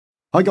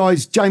Hi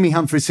guys, Jamie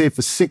Humphries here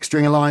for Six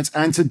String Alliance,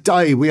 and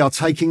today we are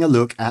taking a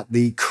look at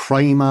the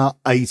Kramer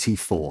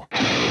 84.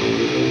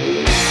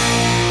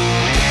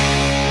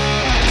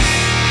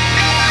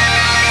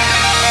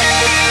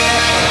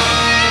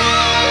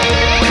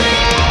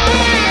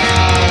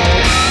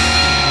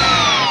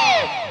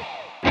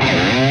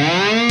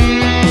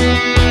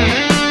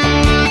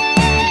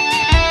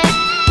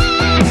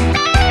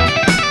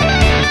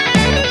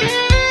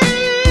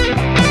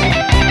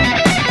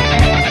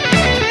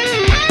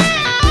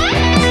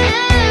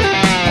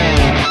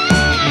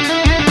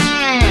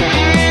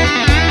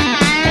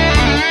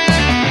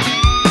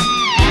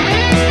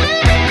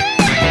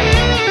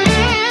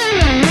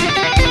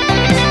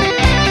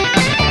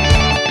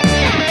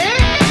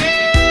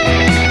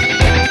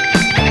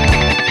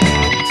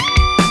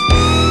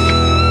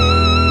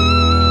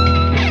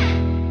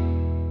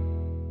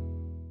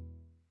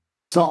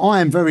 So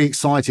I am very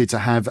excited to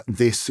have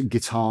this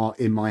guitar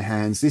in my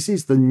hands. This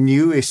is the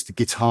newest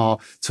guitar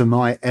to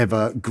my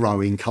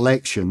ever-growing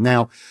collection.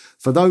 Now,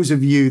 for those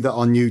of you that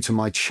are new to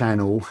my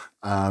channel,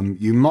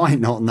 you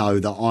might not know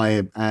that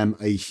I am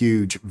a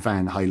huge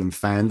Van Halen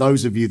fan.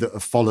 Those of you that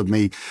have followed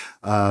me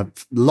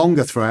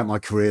longer throughout my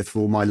career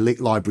through all my lick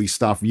library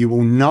stuff, you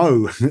will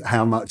know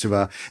how much of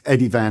a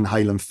Eddie Van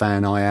Halen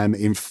fan I am.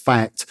 In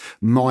fact,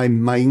 my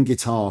main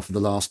guitar for the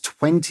last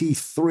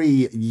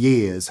 23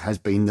 years has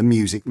been the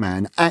Music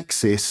Man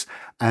Axis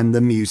and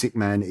the Music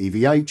Man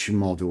EVH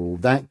model.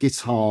 That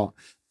guitar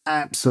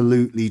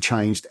absolutely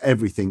changed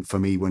everything for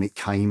me when it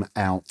came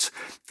out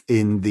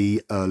in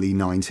the early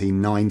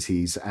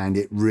 1990s, and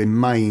it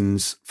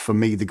remains for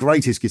me the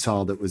greatest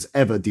guitar that was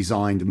ever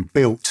designed and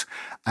built,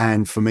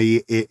 and for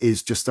me it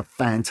is just a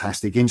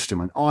fantastic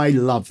instrument. I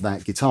love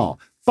that guitar,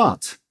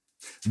 but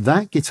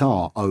that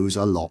guitar owes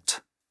a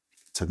lot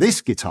to this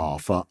guitar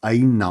for a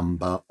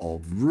number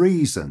of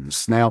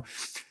reasons. Now,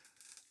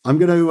 I'm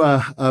going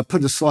to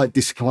put a slight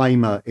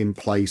disclaimer in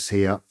place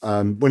here.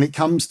 When it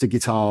comes to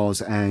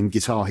guitars and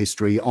guitar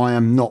history, I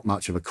am not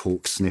much of a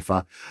cork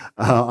sniffer.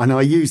 And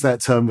I use that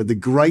term with the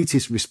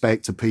greatest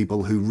respect to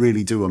people who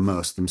really do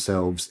immerse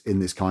themselves in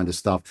this kind of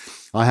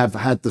stuff. I have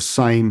had the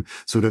same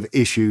sort of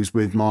issues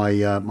with my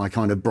my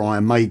kind of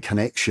Brian May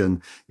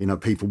connection. You know,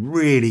 people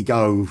really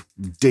go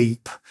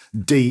deep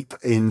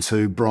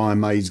into Brian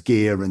May's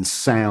gear and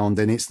sound.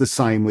 And it's the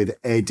same with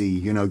Eddie,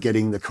 you know,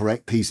 getting the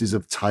correct pieces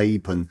of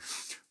tape and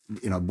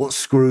you know, what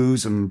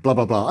screws and blah,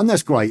 blah, blah. And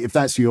that's great. If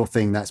that's your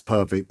thing, that's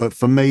perfect. But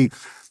for me,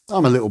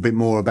 I'm a little bit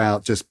more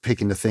about just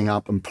picking the thing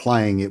up and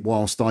playing it,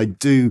 whilst I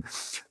do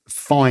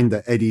find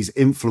that Eddie's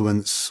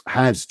influence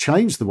has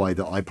changed the way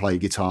that I play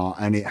guitar,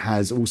 and it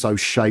has also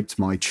shaped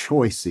my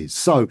choices.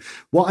 So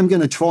what I'm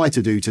going to try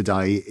to do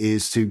today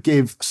is to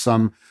give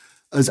some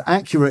as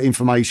accurate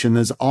information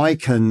as I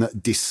can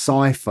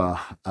decipher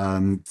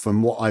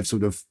from what I've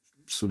sort of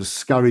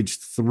scurried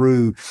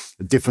through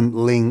different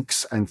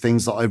links and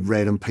things that I've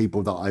read and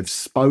people that I've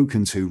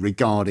spoken to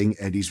regarding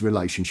Eddie's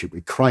relationship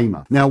with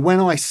Kramer. Now, when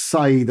I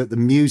say that the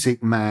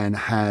Music Man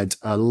had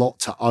a lot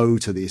to owe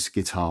to this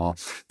guitar,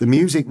 the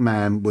Music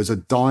Man was a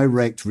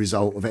direct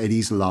result of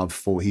Eddie's love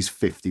for his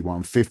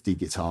 5150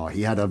 guitar.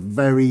 He had a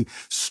very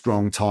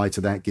strong tie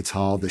to that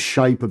guitar, the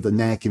shape of the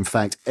neck. In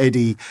fact,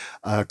 Eddie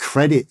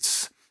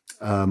credits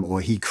or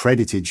he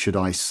credited, should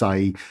I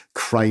say,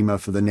 Kramer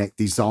for the neck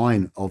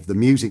design of the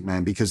Music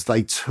Man, because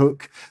they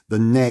took the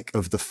neck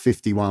of the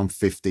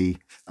 5150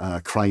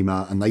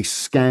 Kramer and they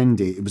scanned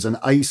it. It was an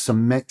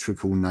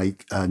asymmetrical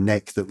neck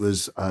that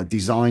was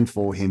designed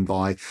for him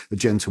by a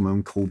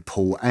gentleman called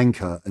Paul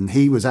Anker. And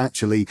he was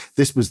actually,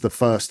 this was the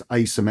first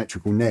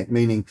asymmetrical neck,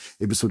 meaning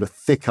it was sort of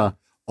thicker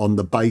on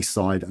the bass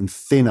side and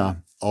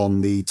thinner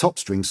on the top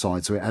string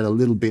side, so it had a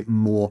little bit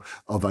more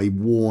of a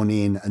worn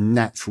in and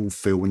natural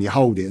feel when you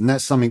hold it. And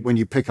that's something, when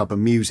you pick up a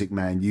Music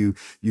Man, you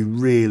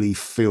really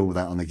feel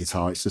that on the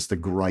guitar. It's just a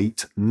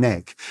great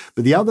neck.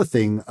 But the other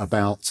thing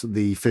about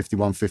the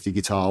 5150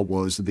 guitar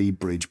was the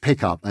bridge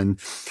pickup, and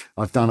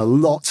I've done a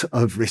lot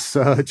of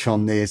research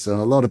on this and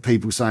a lot of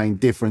people saying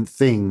different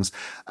things,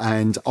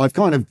 and I've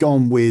kind of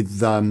gone with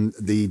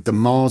the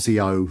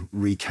DiMarzio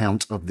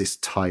recount of this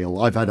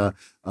tale. I've had a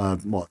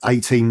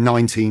 18,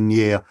 19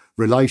 year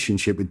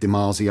relationship with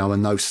DiMarzio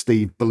and know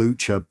Steve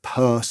Blucher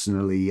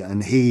personally,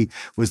 and he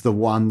was the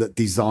one that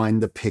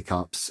designed the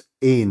pickups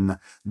in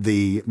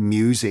the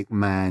Music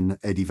Man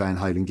Eddie Van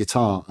Halen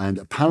guitar. And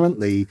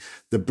apparently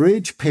the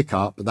bridge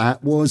pickup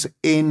that was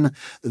in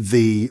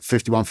the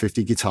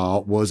 5150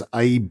 guitar was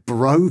a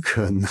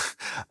broken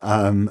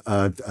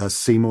a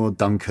Seymour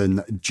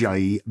Duncan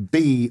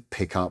JB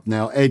pickup.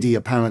 Now, Eddie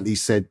apparently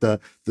said that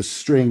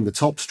the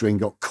top string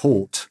got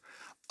caught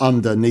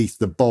underneath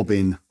the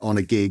bobbin on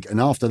a gig, and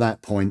after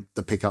that point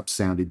the pickup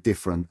sounded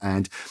different.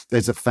 And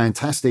there's a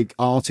fantastic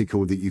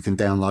article that you can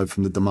download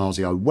from the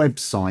DiMarzio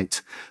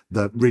website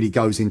that really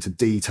goes into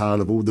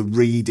detail of all the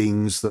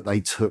readings that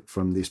they took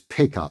from this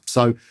pickup.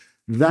 So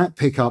that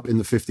pickup in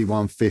the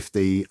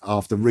 5150,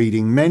 after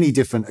reading many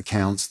different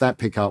accounts, that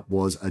pickup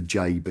was a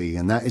JB,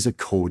 and that is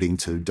according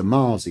to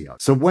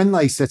DiMarzio. So when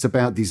they set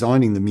about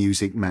designing the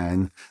Music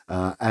Man,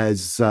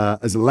 as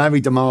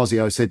Larry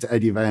DiMarzio said to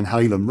Eddie Van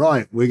Halen,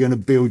 right, we're going to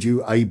build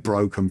you a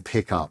broken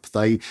pickup.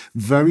 They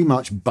very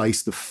much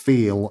based the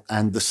feel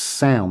and the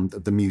sound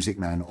of the Music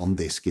Man on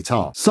this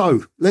guitar.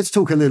 So let's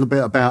talk a little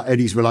bit about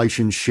Eddie's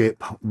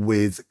relationship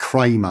with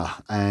Kramer,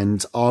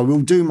 and I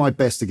will do my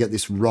best to get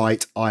this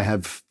right. I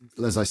have,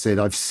 as I said,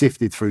 I've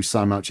sifted through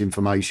so much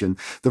information.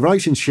 The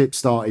relationship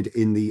started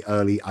in the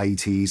early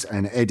 80s,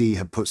 and Eddie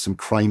had put some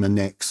Kramer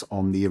necks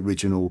on the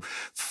original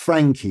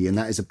Frankie, and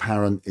that is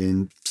apparent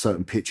in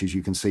certain pictures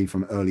you can see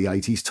from early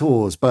 80s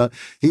tours. But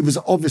he was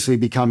obviously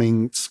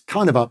becoming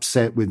kind of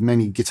upset with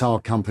many guitar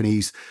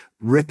companies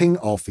ripping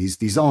off his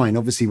design.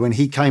 Obviously, when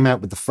he came out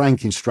with the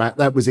Frankenstrat,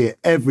 that was it.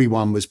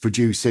 Everyone was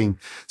producing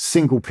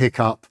single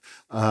pickup,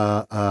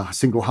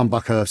 single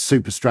humbucker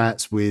super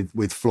strats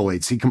with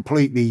Floyds. He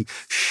completely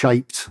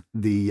shaped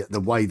the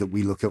way that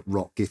we look at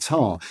rock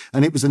guitar.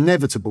 And it was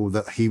inevitable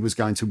that he was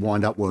going to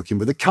wind up working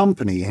with a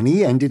company, and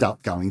he ended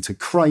up going to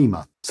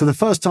Kramer. So the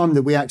first time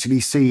that we actually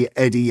see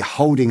Eddie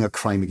holding a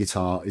Kramer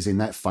guitar is in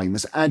that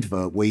famous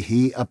advert where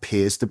he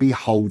appears to be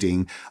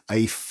holding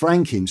a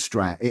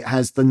Frankenstrat. It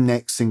has the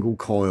neck single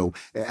coil.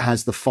 It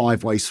has the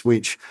 5-way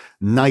switch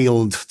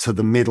nailed to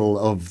the middle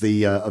of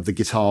the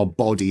guitar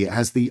body. It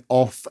has the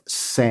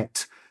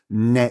offset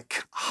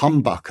neck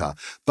humbucker,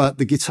 but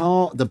the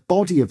guitar, the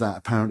body of that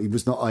apparently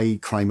was not a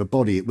Kramer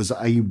body, it was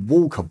a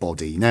Walker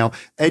body. Now,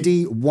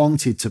 Eddie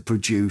wanted to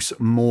produce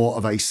more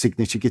of a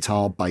signature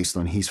guitar based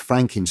on his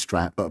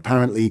Frankenstrat, but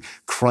apparently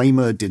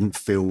Kramer didn't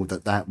feel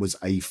that that was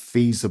a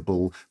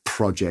feasible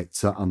project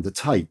to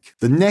undertake.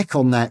 The neck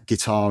on that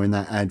guitar in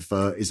that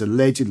advert is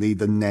allegedly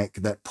the neck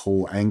that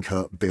Paul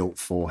Anka built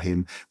for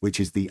him, which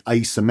is the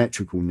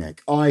asymmetrical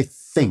neck. I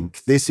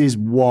think this is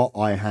what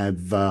I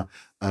have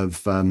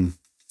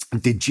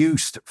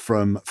deduced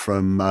from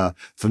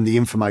the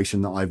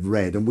information that I've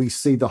read, and we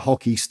see the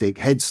hockey stick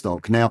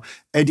headstock. Now,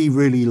 Eddie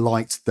really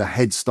liked the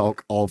headstock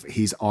of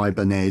his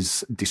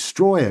Ibanez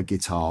Destroyer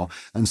guitar,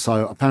 and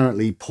so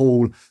apparently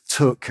Paul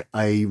took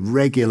a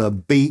regular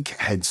beak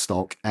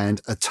headstock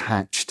and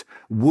attached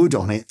wood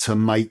on it to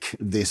make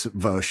this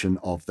version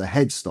of the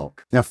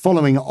headstock. Now,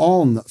 following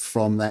on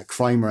from that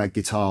Kramer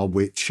guitar,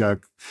 which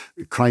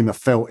Kramer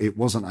felt it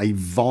wasn't a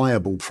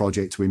viable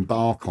project to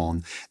embark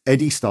on,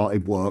 Eddie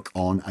started work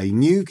on a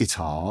new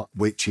guitar,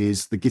 which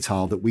is the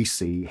guitar that we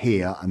see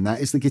here, and that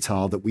is the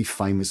guitar that we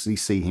famously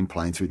see him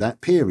playing through that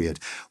period,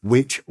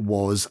 which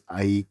was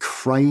a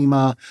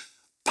Kramer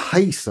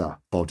Pacer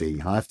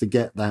body. I have to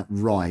get that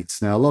right.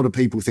 Now, a lot of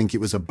people think it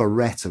was a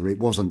Baretta. It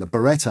wasn't. The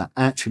Baretta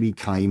actually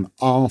came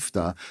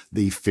after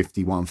the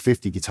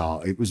 5150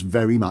 guitar. It was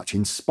very much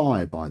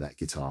inspired by that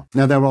guitar.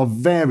 Now, there are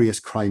various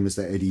Kramers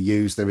that Eddie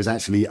used. There is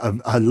actually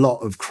a lot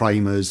of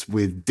Kramers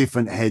with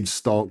different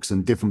headstocks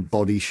and different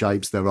body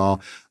shapes. There are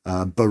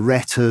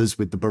Barettas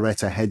with the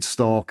Baretta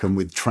headstock and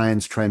with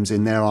trans trems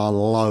in. There are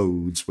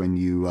loads when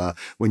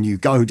you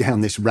go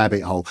down this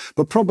rabbit hole.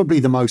 But probably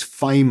the most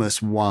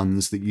famous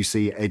ones that you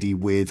see Eddie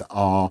with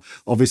are,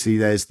 obviously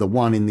there's the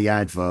one in the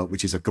advert,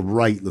 which is a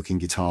great looking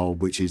guitar,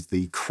 which is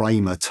the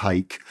Kramer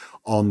take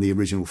on the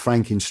original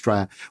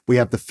Frankenstrat. We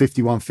have the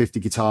 5150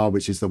 guitar,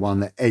 which is the one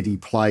that Eddie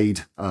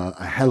played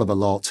a hell of a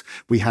lot.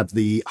 We have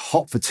the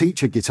Hot for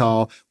Teacher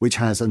guitar, which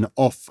has an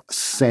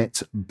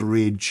offset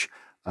bridge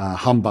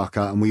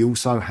humbucker, and we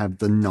also have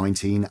the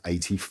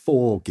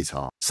 1984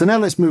 guitar. So now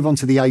let's move on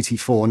to the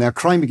 84. Now,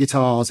 Kramer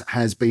Guitars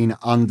has been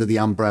under the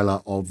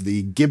umbrella of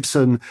the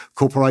Gibson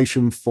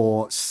Corporation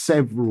for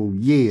several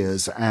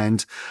years,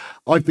 and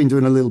I've been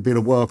doing a little bit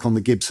of work on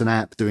the Gibson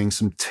app, doing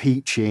some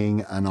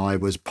teaching, and I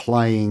was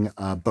playing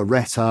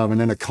Baretta, and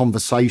then a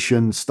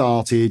conversation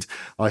started.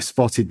 I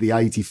spotted the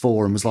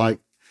 84 and was like,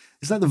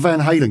 is that the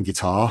Van Halen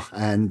guitar?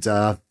 And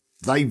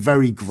they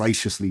very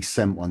graciously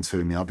sent one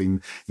to me. I've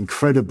been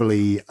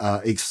incredibly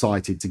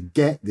excited to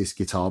get this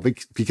guitar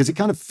because it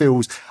kind of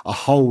fills a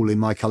hole in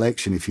my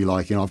collection, if you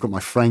like. You know, I've got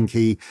my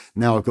Frankie,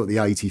 now I've got the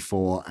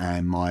 84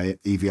 and my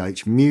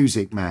EVH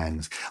Music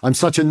Man. I'm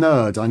such a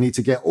nerd, I need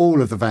to get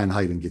all of the Van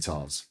Halen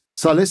guitars.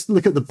 So let's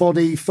look at the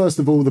body. First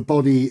of all, the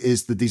body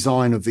is the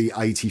design of the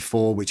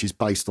 84, which is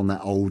based on that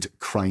old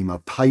Kramer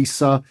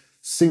Pacer.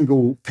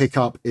 Single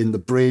pickup in the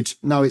bridge.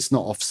 No, it's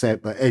not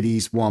offset, but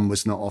Eddie's one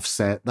was not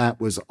offset. That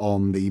was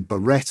on the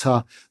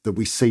Baretta that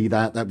we see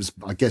that. That was,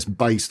 I guess,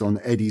 based on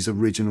Eddie's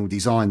original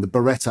design. The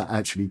Baretta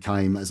actually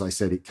came, as I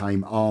said, it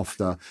came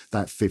after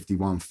that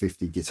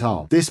 5150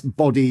 guitar. This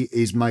body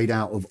is made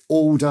out of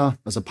alder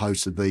as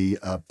opposed to the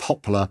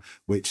poplar,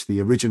 which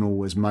the original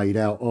was made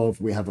out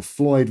of. We have a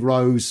Floyd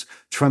Rose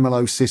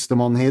tremolo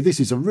system on here. This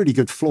is a really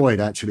good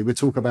Floyd, actually. We'll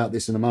talk about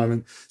this in a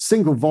moment.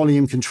 Single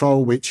volume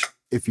control, which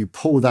if you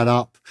pull that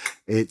up,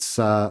 it's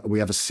we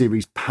have a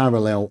series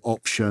parallel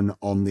option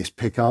on this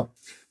pickup.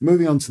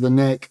 Moving on to the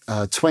neck,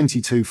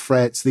 22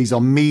 frets. These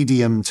are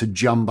medium to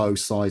jumbo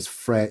size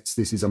frets.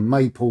 This is a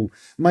maple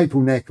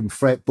neck and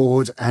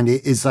fretboard, and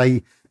it is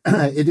a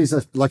it is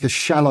like a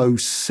shallow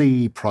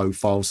C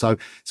profile, so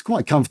it's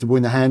quite comfortable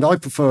in the hand. I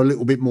prefer a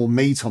little bit more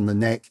meat on the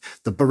neck.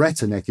 The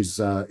Baretta neck is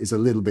a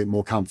little bit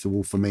more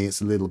comfortable for me. It's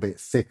a little bit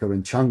thicker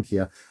and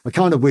chunkier. I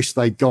kind of wish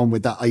they'd gone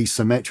with that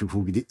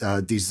asymmetrical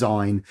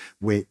design,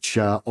 which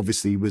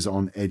obviously was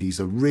on Eddie's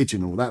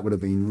original. That would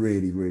have been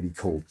really, really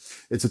cool.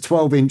 It's a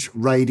 12-inch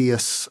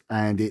radius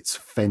and it's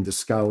Fender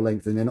scale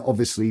length. And then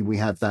obviously we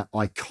have that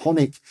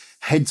iconic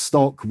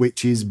headstock,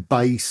 which is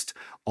based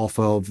off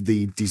of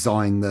the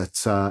design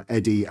that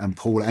Eddie and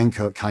Paul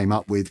Ankert came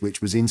up with,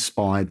 which was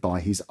inspired by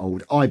his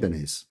old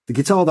Ibanez. The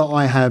guitar that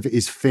I have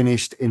is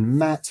finished in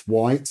matte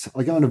white.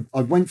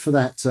 I went for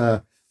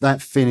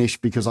that finish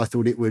because I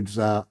thought it would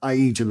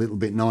age a little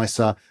bit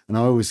nicer, and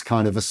I always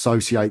kind of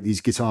associate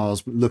these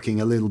guitars looking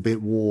a little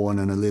bit worn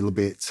and a little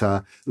bit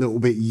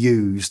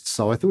used.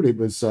 So I thought it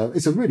was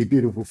it's a really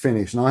beautiful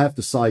finish, and I have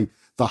to say,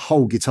 the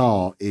whole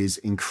guitar is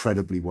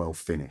incredibly well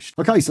finished.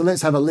 Okay, so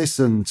let's have a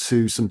listen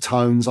to some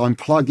tones. I'm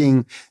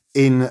plugging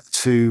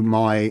into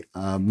my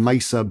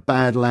Mesa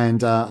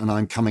Badlander, and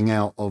I'm coming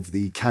out of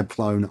the Cab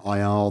Clone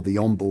IR, the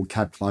onboard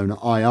Cab Clone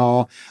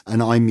IR,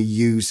 and I'm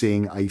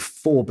using a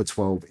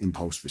 4x12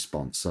 impulse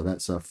response. So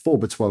that's a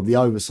 4x12, the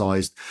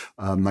oversized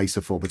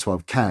Mesa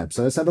 4x12 cab.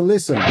 So let's have a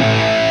listen.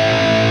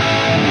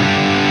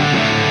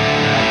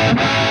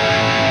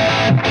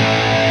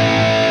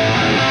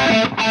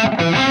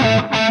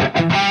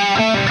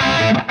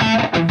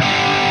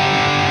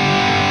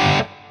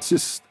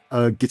 Just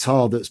a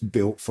guitar that's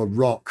built for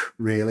rock,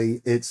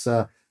 really. It's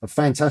a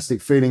fantastic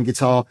feeling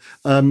guitar.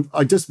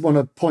 I just want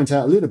to point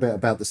out a little bit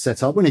about the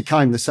setup. When it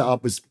came, the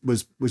setup was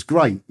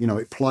great. You know,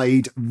 it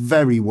played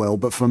very well,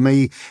 but for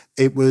me,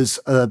 it was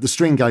the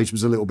string gauge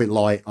was a little bit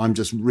light. I'm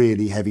just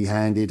really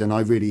heavy-handed, and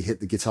I really hit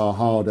the guitar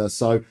harder.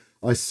 So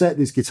I set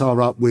this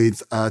guitar up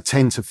with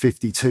 10 to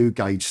 52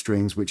 gauge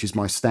strings, which is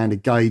my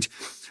standard gauge.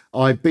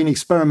 I've been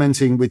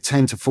experimenting with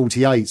 10 to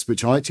 48s,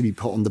 which I actually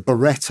put on the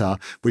Baretta,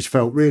 which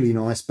felt really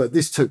nice, but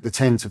this took the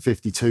 10 to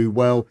 52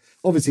 well.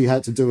 Obviously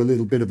had to do a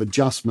little bit of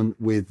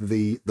adjustment with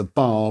the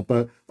bar,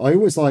 but I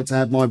always like to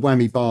have my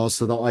whammy bars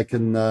so that I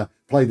can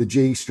play the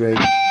G string.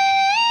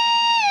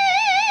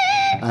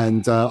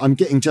 And I'm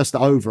getting just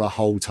over a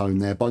whole tone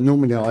there, but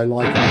normally I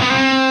like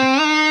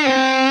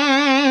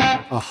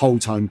a whole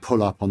tone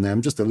pull up on there.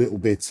 I'm just a little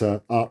bit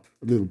up, a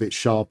little bit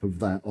sharp of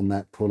that on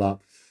that pull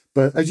up.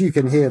 But as you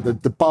can hear, the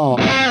bar,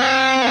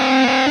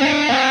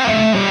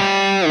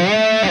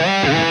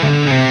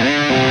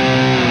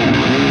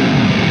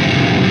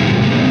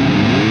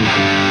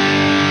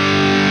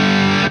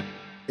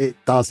 it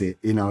does it,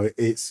 you know,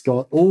 it's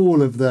got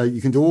all of the, you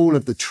can do all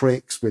of the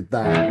tricks with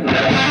that.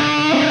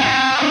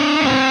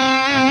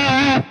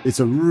 It's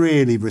a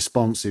really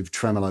responsive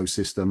tremolo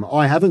system.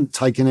 I haven't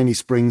taken any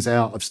springs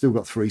out. I've still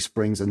got 3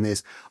 springs in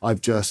this.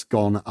 I've just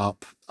gone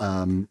up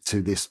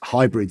to this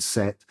hybrid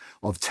set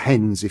of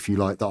 10s, if you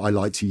like, that I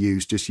like to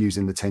use, just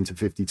using the 10 to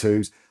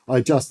 52s. I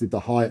adjusted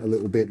the height a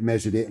little bit,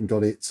 measured it, and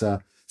got it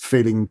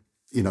feeling,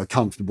 you know,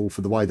 comfortable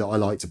for the way that I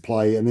like to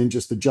play, and then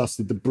just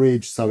adjusted the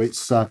bridge so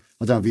it's I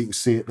don't know if you can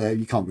see it there,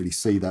 you can't really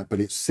see that, but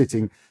it's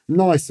sitting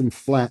nice and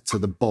flat to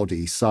the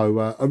body. So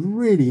a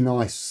really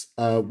nice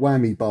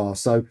whammy bar.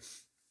 So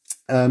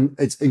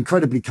it's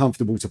incredibly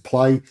comfortable to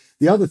play.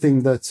 The other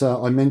thing that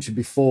I mentioned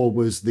before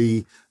was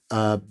the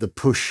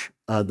push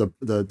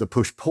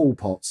pull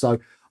pot. So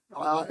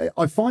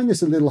I find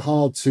this a little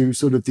hard to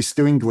sort of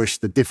distinguish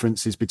the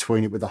differences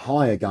between it with a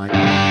higher gain.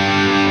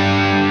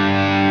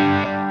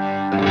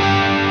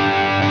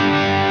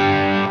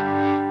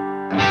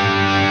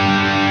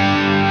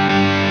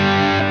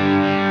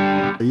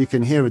 You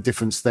can hear a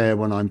difference there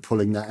when I'm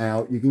pulling that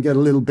out. You can get a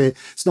little bit,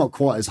 it's not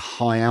quite as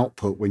high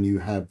output when you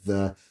have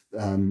the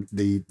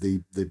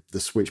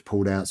switch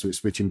pulled out, so it's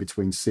switching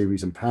between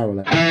series and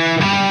parallel.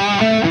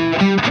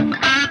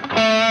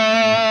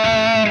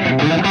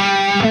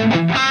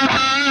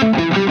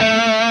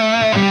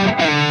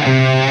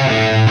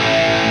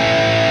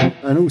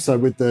 And also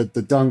with the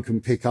Duncan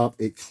pickup,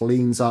 it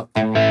cleans up.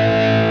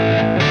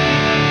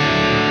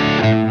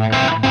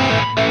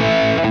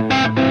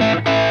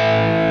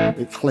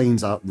 It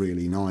cleans up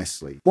really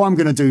nicely. What I'm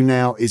going to do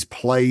now is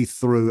play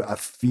through a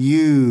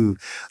few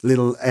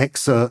little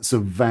excerpts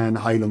of Van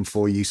Halen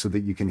for you so that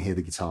you can hear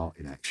the guitar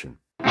in action.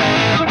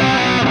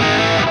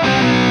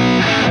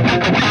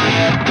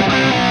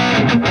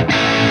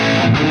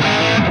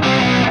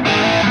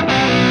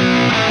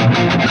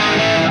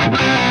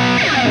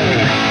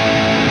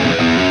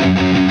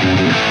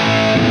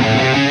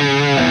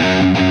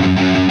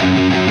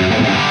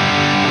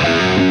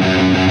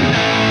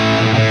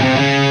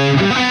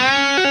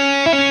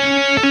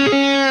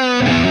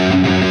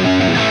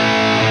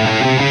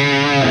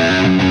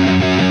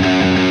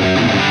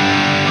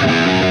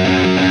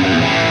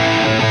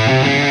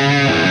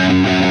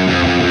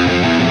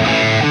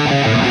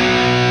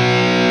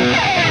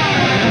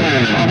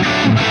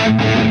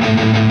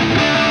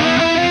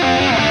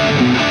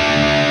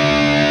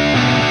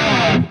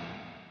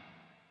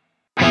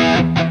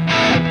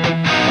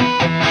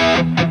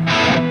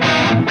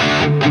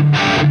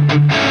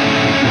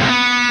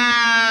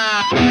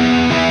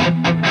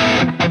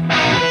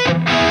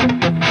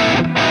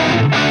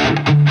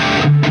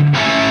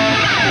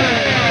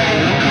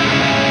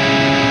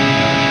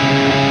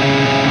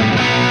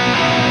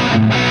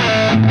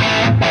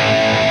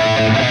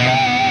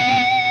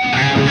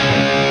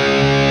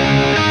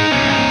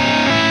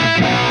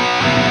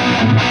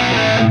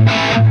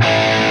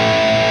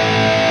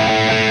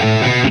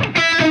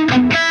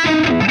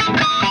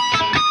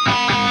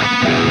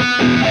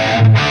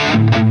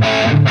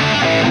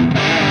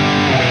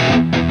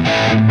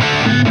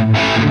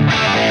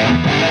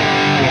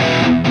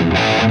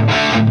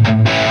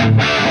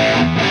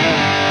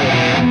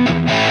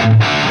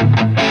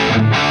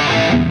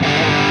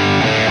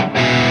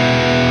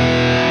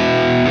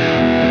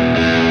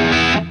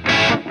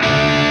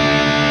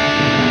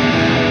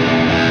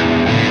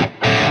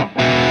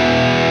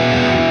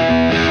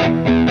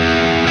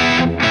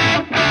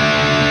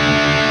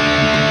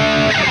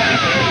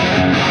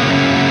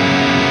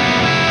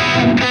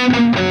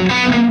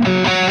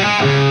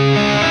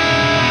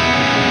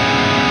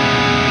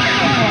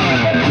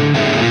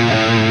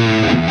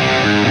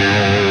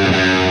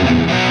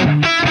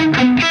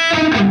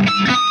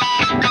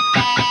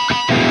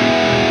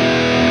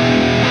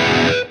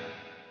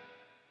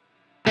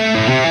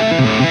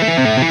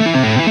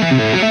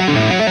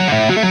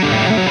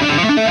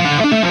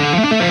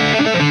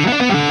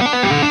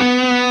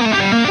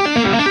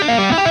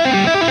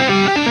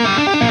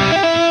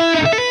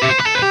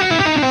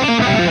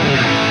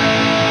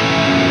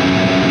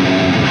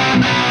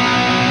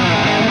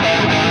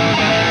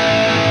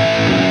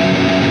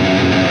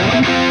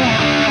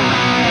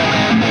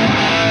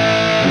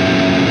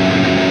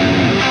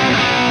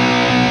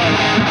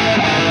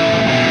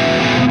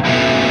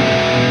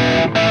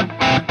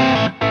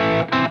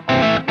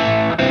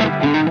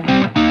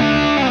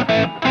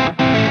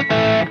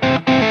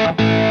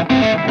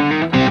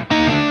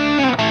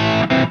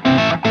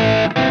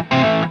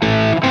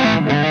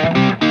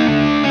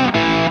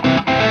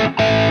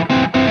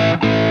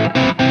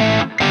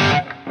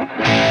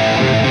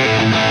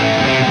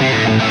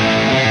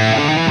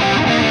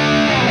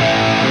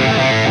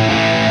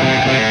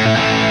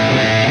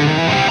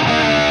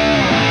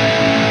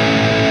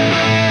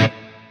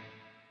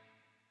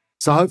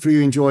 So hopefully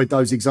you enjoyed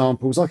those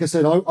examples. Like I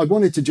said, I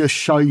wanted to just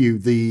show you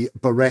the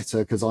Baretta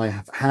because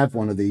I have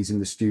one of these in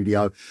the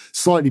studio.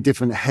 Slightly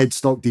different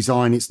headstock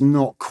design. It's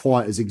not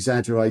quite as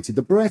exaggerated.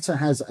 The Baretta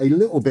has a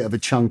little bit of a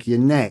chunkier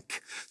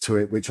neck to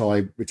it, which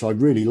I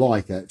really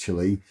like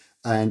actually.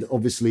 And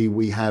obviously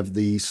we have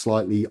the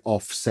slightly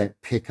offset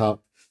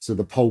pickup. So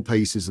the pole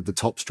pieces of the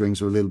top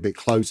strings are a little bit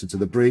closer to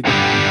the bridge.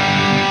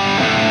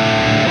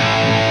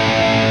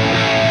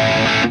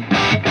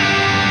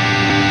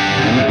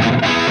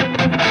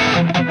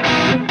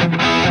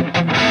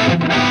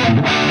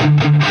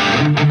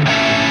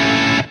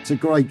 It's a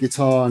great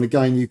guitar, and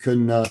again you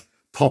can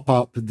pop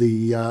up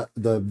the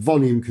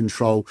volume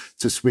control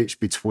to switch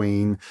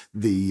between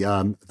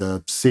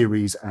the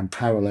series and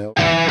parallel.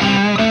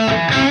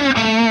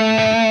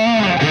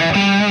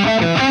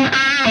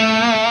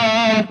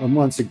 And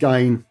once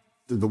again,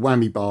 the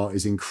whammy bar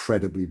is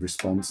incredibly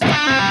responsive. You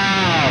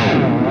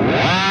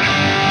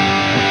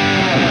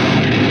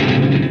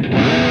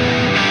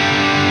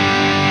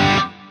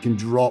can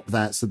drop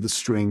that so the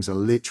strings are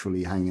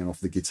literally hanging off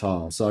the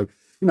guitar. So,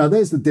 you know,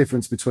 there's the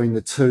difference between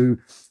the two.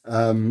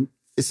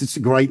 It's just a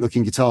great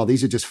looking guitar.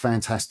 These are just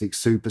fantastic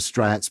super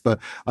strats. But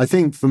I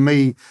think for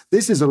me,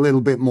 this is a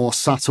little bit more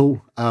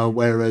subtle,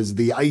 whereas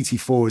the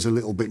 84 is a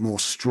little bit more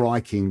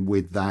striking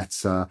with that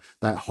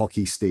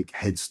hockey stick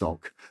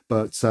headstock.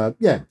 But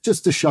yeah,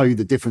 just to show you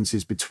the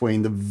differences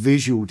between, the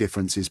visual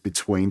differences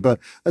between. But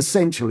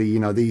essentially, you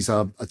know, these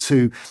are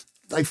two.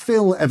 They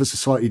feel ever so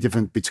slightly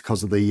different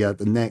because of the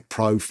neck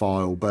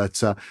profile,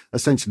 but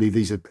essentially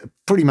these are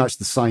pretty much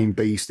the same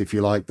beast, if you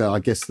like. I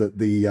guess that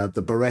the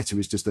Baretta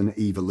is just an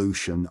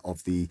evolution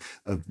of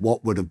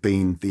what would have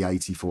been the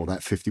 84,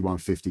 that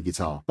 5150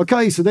 guitar.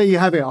 Okay, so there you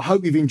have it. I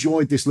hope you've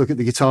enjoyed this look at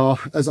the guitar.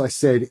 As I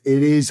said,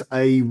 it is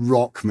a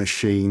rock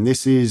machine.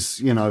 This is,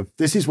 you know,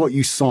 this is what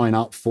you sign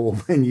up for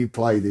when you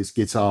play this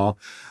guitar.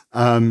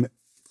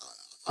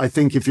 I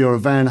think if you're a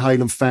Van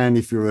Halen fan,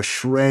 if you're a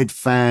Shred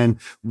fan,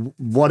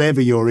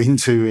 whatever you're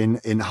into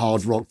in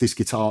hard rock, this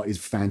guitar is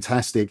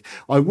fantastic.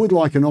 I would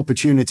like an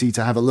opportunity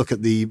to have a look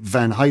at the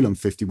Van Halen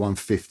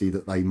 5150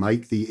 that they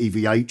make, the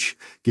EVH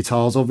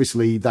guitars.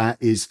 Obviously, that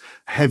is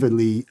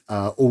heavily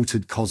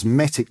altered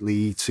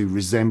cosmetically to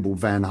resemble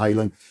Van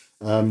Halen.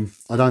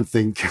 I don't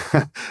think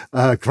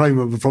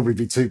Kramer would probably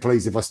be too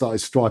pleased if I started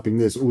striping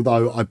this,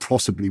 although I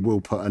possibly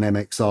will put an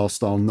MXR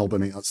style knob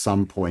on it at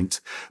some point.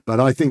 But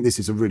I think this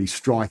is a really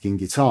striking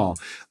guitar.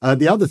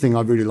 The other thing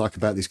I really like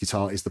about this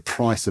guitar is the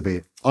price of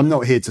it. I'm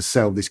not here to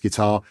sell this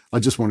guitar. I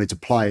just wanted to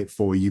play it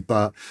for you.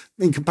 But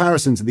in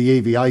comparison to the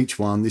EVH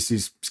one, this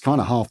is kind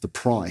of half the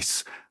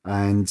price.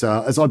 And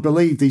as I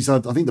believe these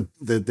are, I think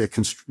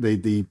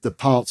the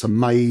parts are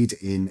made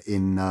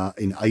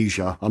in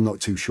Asia. I'm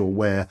not too sure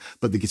where,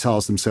 but the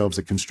guitars themselves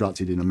are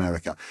constructed in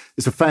America.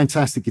 It's a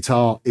fantastic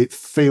guitar. It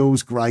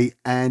feels great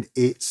and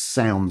it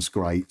sounds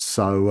great.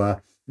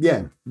 So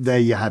yeah, there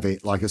you have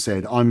it. Like I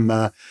said,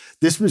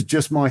 this was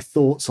just my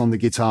thoughts on the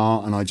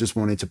guitar, and I just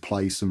wanted to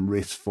play some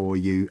riffs for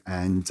you.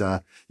 And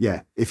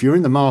yeah, if you're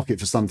in the market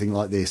for something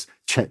like this,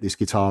 check this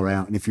guitar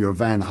out. And if you're a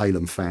Van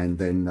Halen fan,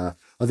 then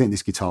I think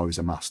this guitar is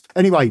a must.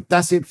 Anyway,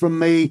 that's it from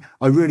me.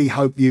 I really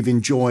hope you've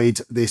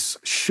enjoyed this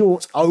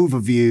short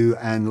overview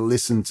and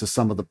listened to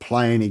some of the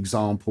playing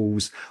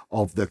examples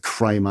of the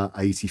Kramer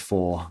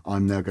 84.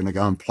 I'm now going to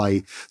go and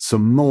play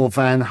some more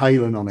Van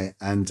Halen on it,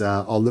 and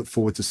I'll look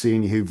forward to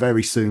seeing you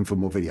very soon for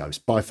more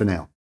videos. Bye for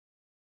now.